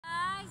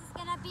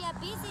be a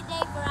busy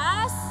day for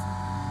us.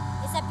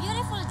 It's a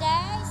beautiful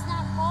day, it's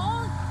not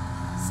cold.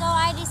 So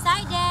I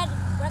decided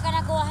we're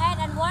gonna go ahead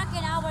and work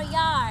in our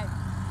yard.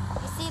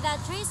 You see that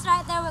trees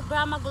right there with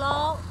Grandma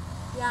Glow?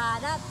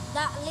 Yeah, that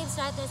leaves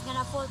right there is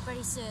gonna fall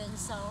pretty soon.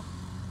 So,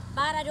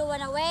 but I don't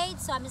wanna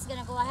wait, so I'm just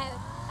gonna go ahead.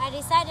 I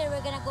decided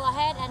we're gonna go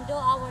ahead and do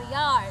our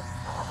yard.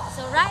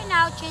 So right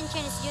now, Chin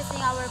Chin is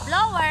using our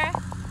mower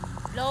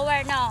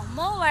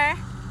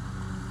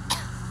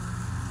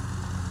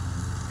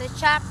to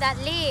chop that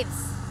leaves.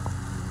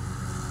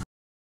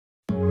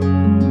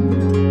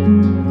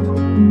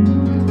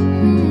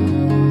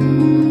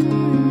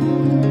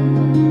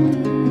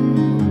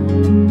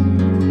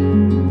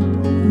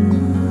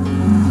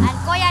 And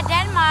Kuya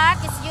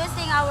Denmark is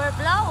using our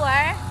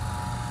blower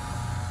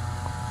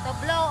to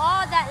blow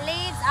all that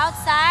leaves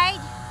outside,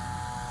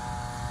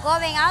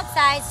 going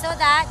outside so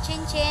that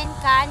Chin Chin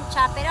can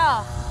chop it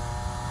off.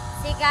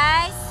 See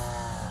guys?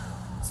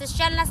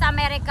 Social na sa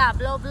Amerika,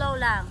 blow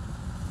lang.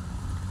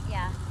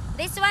 Yeah.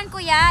 This one,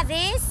 Kuya,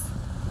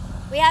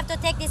 we have to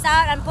take this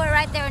out and put it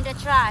right there in the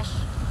trash.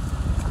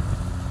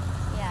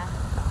 Yeah.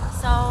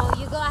 So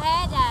you go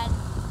ahead and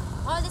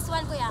hold this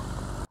one, Kuya.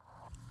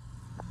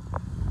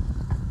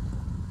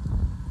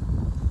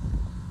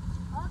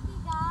 Okay,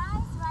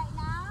 guys, right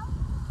now,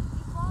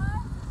 before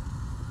it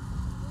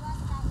was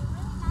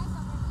really nice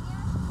over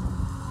here,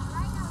 and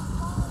right now it's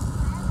cold,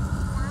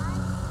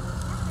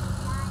 everything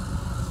died.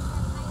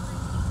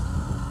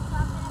 So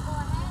I'm gonna go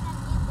ahead and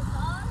get this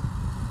all.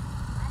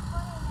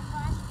 Put it in the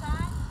trash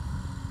can,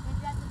 then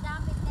we have to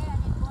dump it there and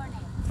then burn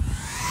it.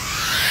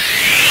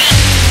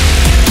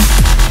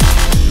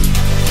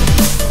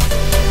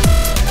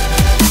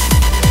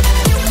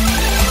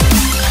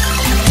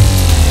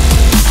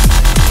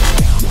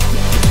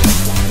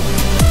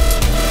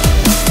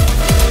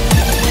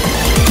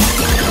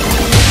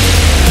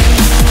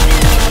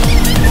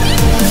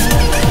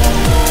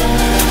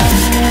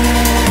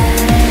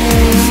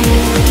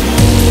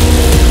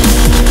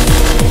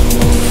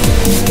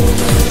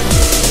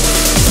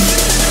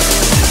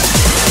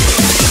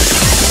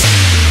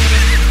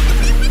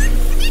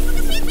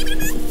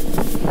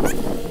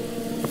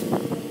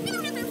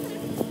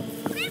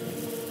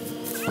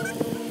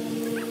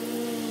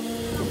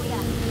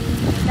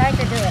 Try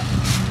to do it.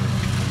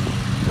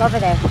 Go over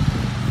there.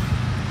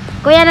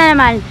 Kuya na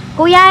naman.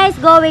 Kuya is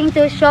going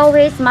to show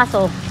his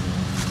muscle.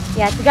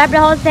 Yes, grab the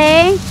whole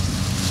thing.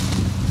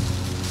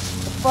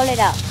 Just pull it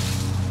out.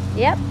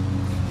 Yep.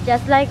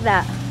 Just like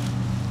that.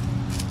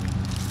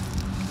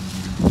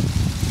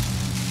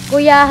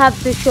 Kuya have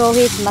to show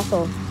his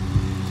muscle.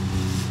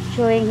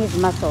 Showing his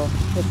muscle.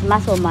 His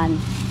muscle man.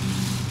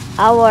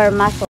 Our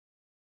muscle.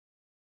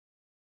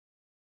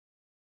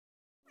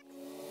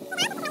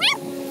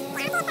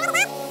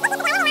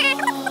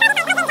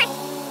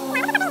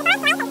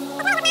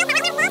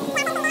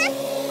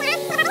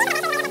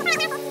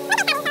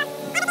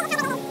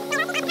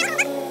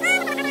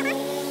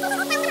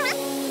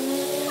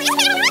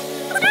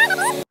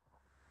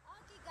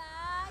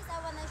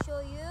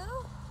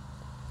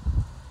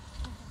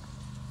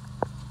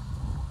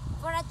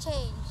 For a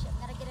change, I'm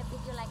gonna get a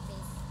video like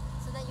this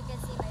so that you can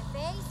see my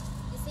face.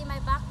 You see my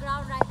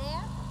background right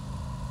there.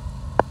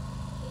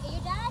 Are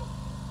you done?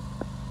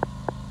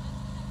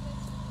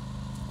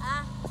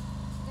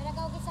 Gonna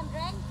go get some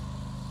drink.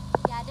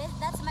 Yeah,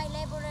 that's my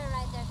laborer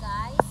right there,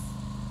 guys.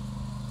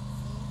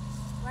 See,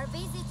 we're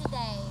busy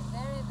today,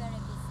 very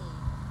busy.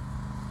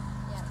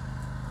 Yeah.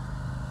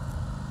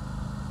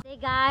 See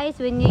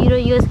guys, when you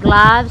don't use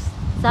gloves,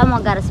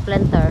 someone got a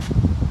splinter.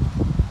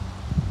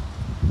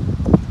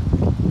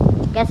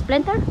 Get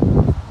splinter?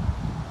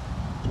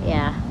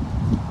 Yeah.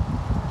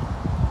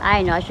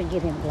 I know I should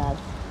give him gloves.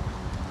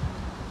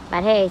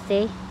 But hey,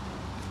 see?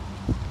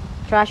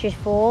 Trash is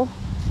full.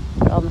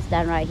 We're almost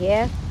done right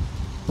here.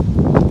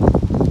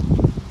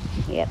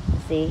 Yep,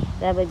 see?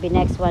 That would be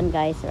next one,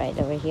 guys, right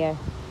over here.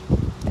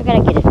 We're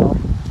gonna get it all.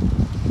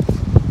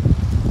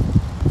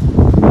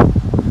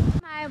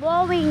 My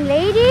mowing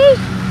lady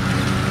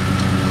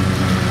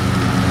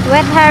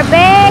with her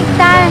big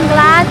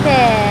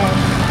sunglasses.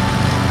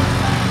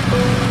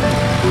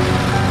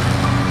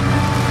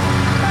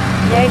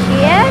 There she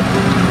is.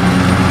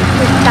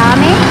 She's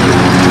coming.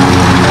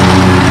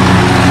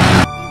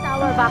 This is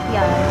our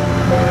backyard.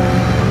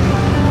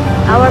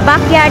 Our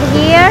backyard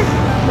here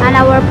and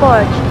our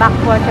porch, back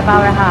porch of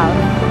our house.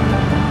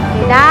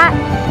 See that?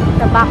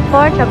 The back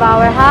porch of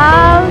our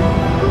house.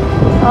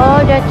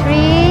 All the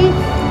trees.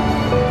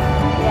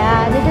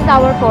 Yeah, this is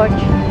our porch,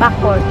 back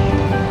porch.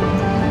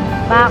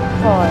 Back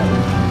porch.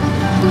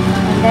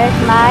 And there's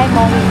my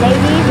mowing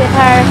lady with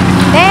her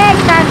big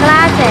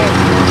sunglasses.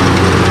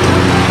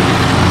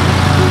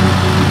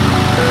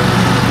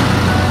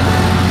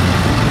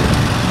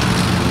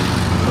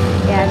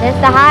 Yeah,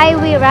 there's the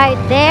highway right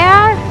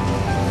there.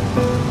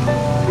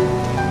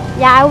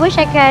 Yeah, I wish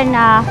I can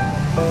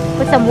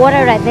put some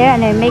water right there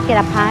and then make it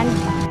a pond.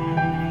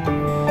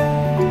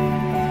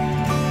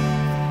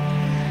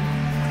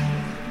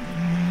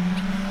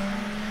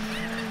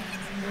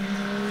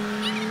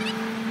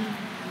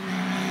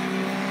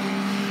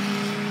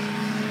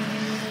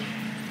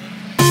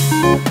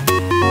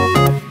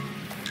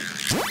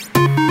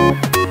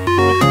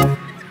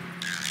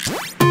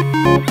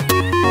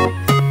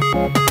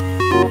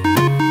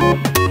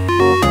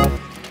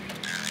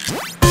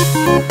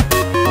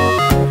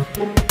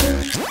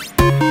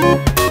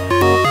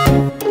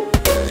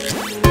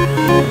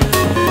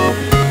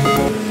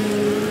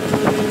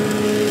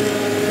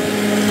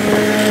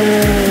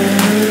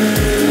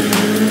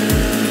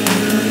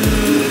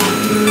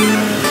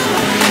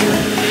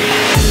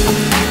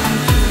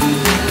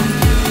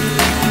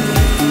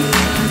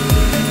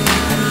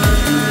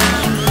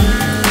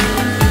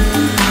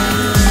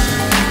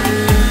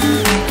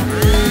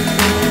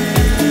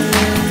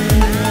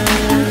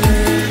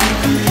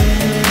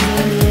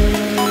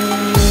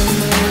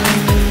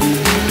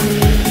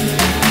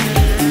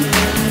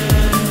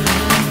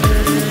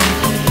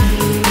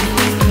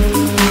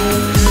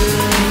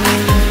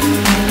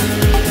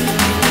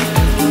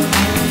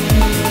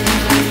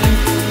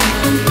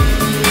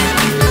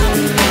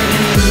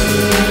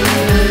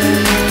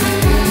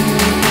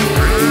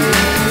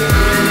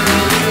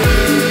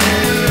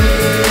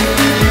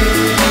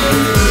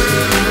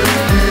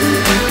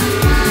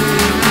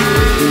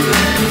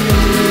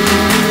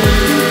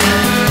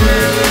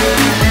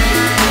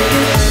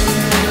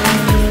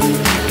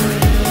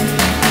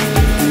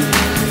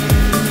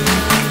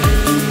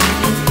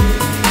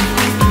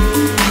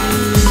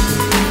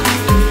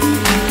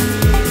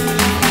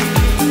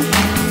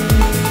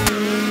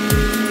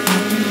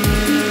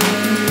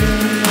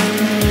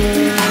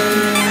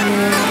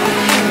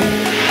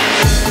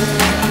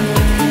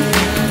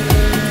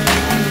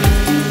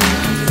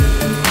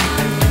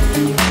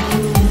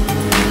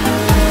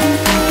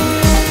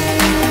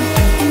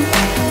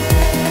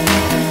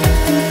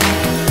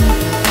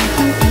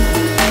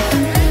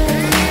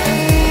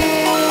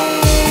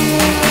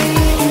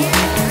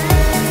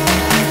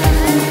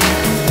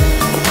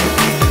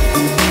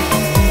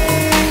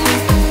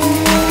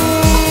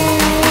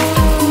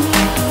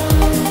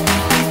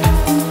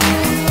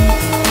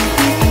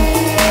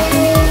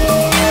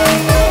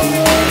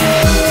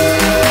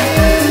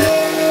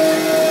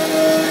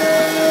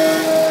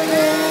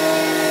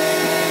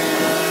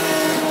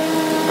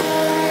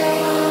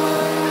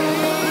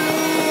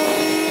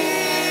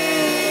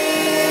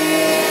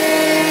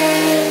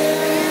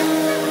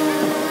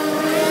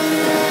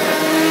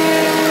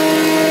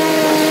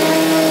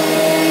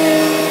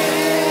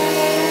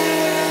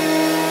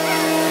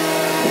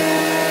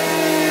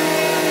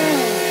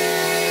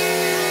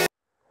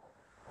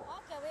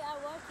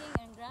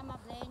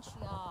 Blanche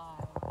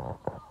yard.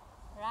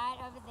 Right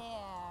over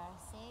there.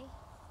 See?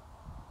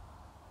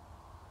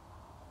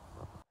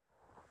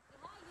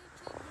 Hi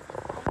YouTube, this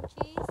is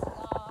Blanche's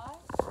yard.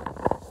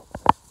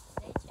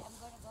 Blanche, I'm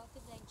gonna go to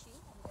Blanche.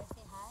 I'm gonna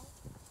say hi.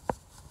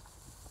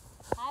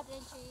 Hi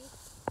Blanche.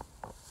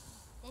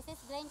 This is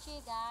Blanche,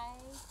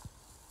 guys.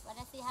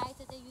 Wanna say hi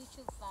to the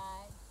YouTube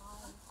fan?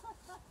 Hi.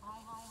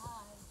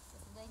 This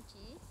is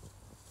Blanche.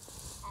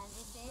 And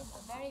this is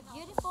a very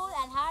beautiful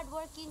and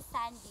hardworking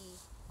Sandy.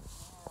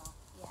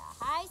 Yeah.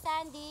 Hi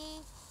Sandy.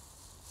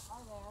 Hi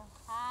there.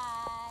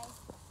 Hi.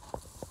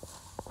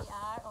 We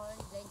are on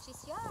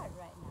Blanche's yard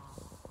right now.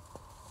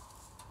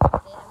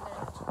 Then I'm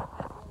gonna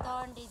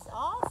turn this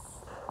off.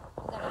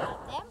 I'm gonna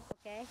help them.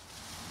 Okay.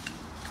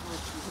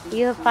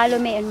 You follow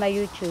me on my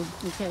YouTube.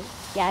 Okay.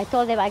 Yeah, I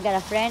told them I got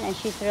a friend and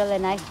she's really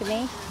nice to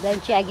me.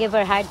 Blanche, I give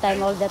her a hard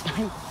time all the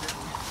time.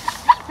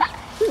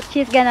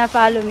 She's gonna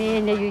follow me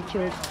in the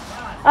YouTube.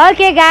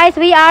 Okay guys,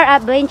 we are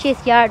at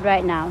Blanche's yard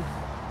right now.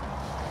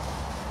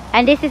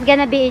 And this is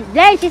gonna be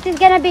Blanche, this is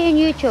gonna be in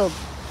YouTube.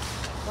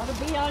 Gonna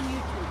be on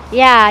YouTube.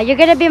 Yeah, you're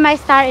gonna be my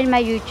star in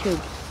my YouTube.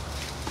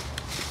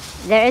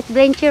 There is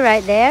Blanche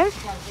right there.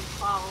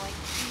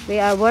 We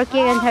are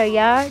working in her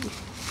yard.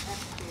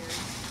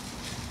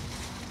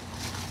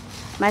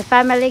 My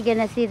family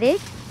gonna see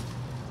this.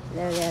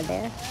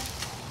 There.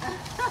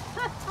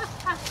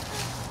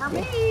 For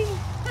me.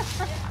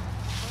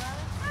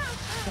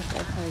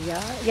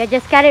 Yeah,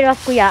 just cut it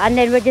off, Kuya, and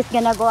then we're just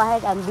gonna go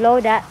ahead and blow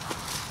that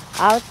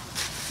out.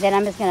 Then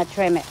I'm just gonna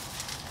trim it.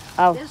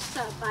 Oh. This,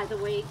 by the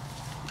way,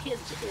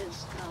 kids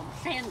is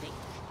Sandy.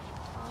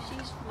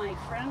 She's my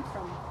friend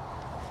from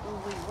when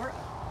we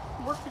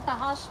worked at the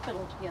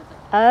hospital together.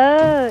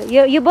 Oh,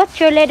 you both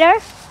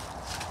cheerleader?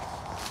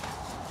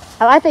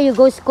 Oh, I thought you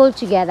go to school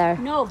together.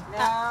 No,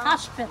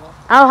 hospital.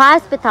 Oh,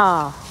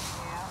 hospital.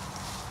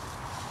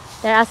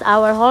 There's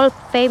our Hall of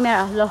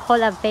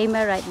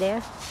Famer right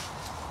there.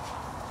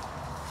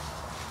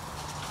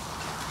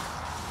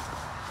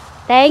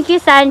 Thank you,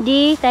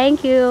 Sandy.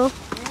 Thank you.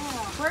 Yeah.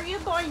 Where are you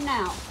going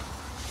now?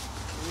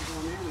 We're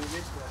going in and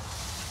get the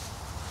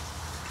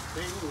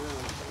thing,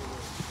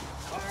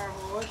 car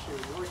wash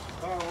and wash the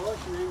car wash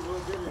and then go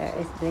get it. There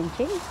is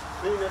Blanche.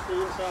 Clean up the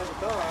inside of the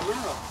car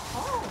now.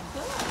 Oh,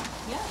 good.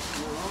 Yes.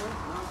 No,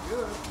 not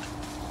good.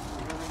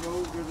 We're gonna go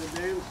to the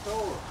damn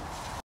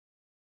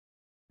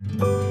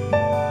store.